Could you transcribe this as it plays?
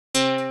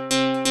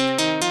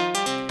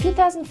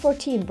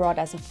2014 brought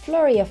us a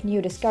flurry of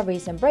new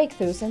discoveries and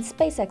breakthroughs in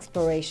space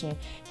exploration.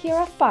 Here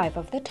are 5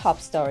 of the top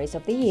stories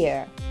of the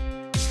year.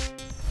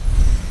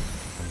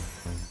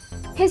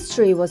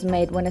 History was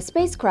made when a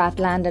spacecraft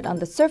landed on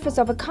the surface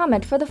of a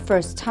comet for the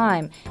first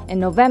time. In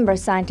November,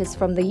 scientists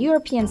from the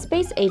European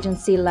Space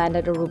Agency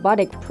landed a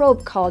robotic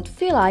probe called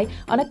flurry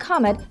on a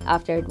comet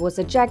after it was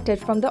ejected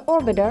from the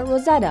orbiter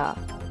Rosetta.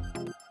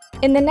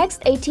 In the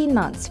next 18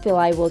 months,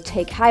 flurry will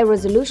take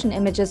high-resolution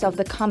images of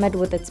the comet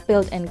with its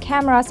built-in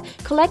cameras,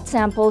 collect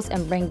samples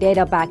and bring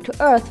data back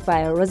to Earth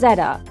via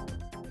Rosetta.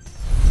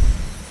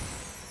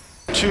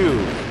 2,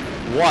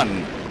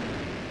 1.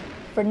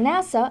 For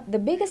NASA, the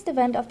biggest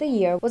event of the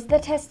year was the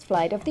test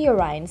flight of the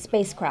Orion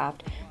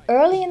spacecraft.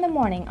 Early in the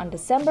morning on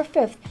December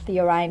 5th, the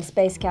Orion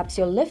space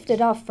capsule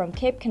lifted off from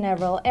Cape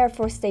Canaveral Air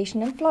Force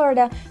Station in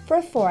Florida for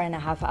a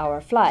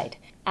 4.5-hour flight.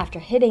 After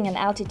hitting an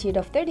altitude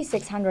of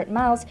 3,600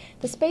 miles,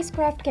 the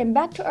spacecraft came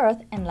back to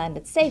Earth and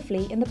landed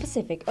safely in the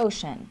Pacific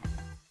Ocean.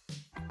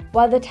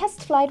 While the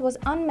test flight was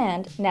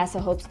unmanned, NASA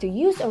hopes to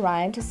use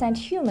Orion to send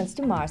humans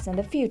to Mars in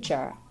the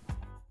future.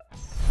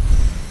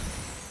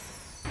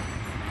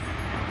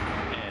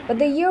 But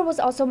the year was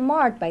also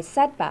marred by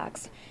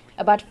setbacks.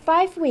 About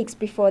 5 weeks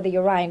before the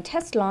Orion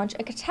test launch,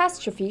 a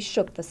catastrophe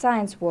shook the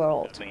science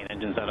world.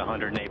 Engines at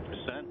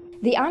 108%.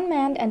 The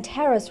unmanned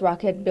Antares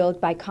rocket,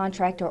 built by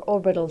contractor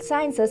Orbital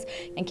Sciences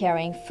and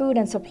carrying food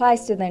and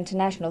supplies to the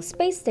International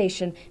Space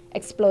Station,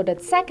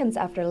 exploded seconds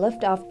after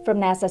liftoff from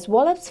NASA's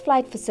Wallops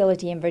Flight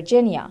Facility in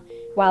Virginia.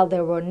 While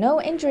there were no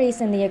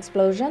injuries in the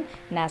explosion,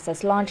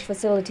 NASA's launch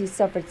facilities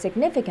suffered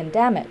significant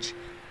damage.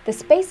 The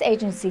space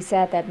agency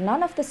said that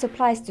none of the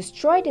supplies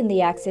destroyed in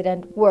the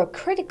accident were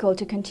critical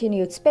to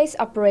continued space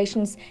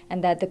operations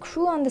and that the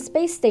crew on the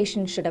space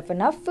station should have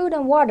enough food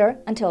and water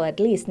until at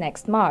least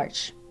next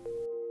March.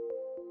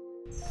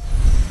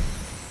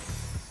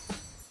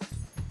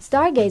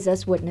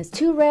 Stargazers witnessed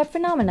 2 rare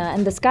phenomena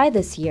in the sky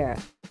this year.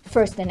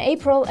 First in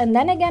April and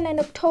then again in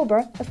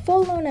October, a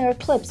full lunar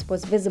eclipse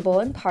was visible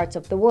in parts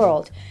of the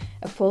world.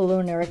 A full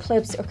lunar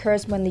eclipse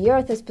occurs when the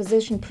Earth is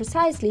positioned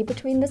precisely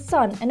between the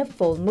Sun and a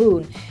full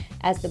moon.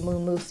 As the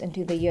moon moves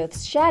into the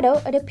Earth's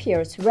shadow, it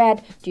appears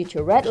red due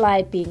to red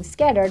light being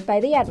scattered by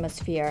the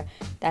atmosphere.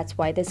 That's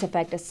why this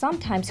effect is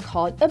sometimes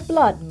called a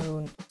blood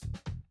moon.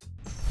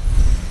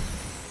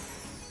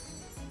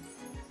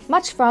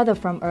 Much farther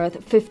from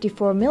Earth,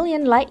 54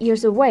 million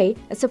light-years away,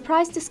 a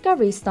surprise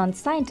discovery stunned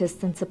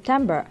scientists in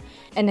September.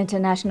 An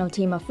international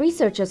team of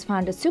researchers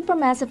found a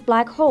supermassive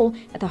black hole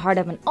at the heart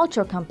of an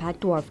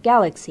ultra-compact dwarf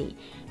galaxy.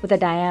 With a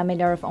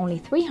diameter of only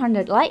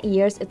 300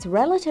 light-years, it's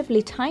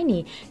relatively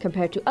tiny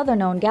compared to other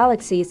known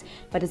galaxies,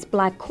 but its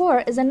black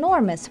core is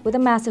enormous, with a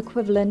mass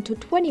equivalent to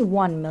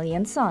 21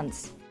 million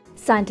suns.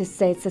 Scientists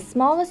say it's the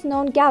smallest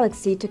known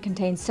galaxy to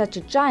contain such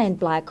a giant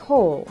black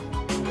hole.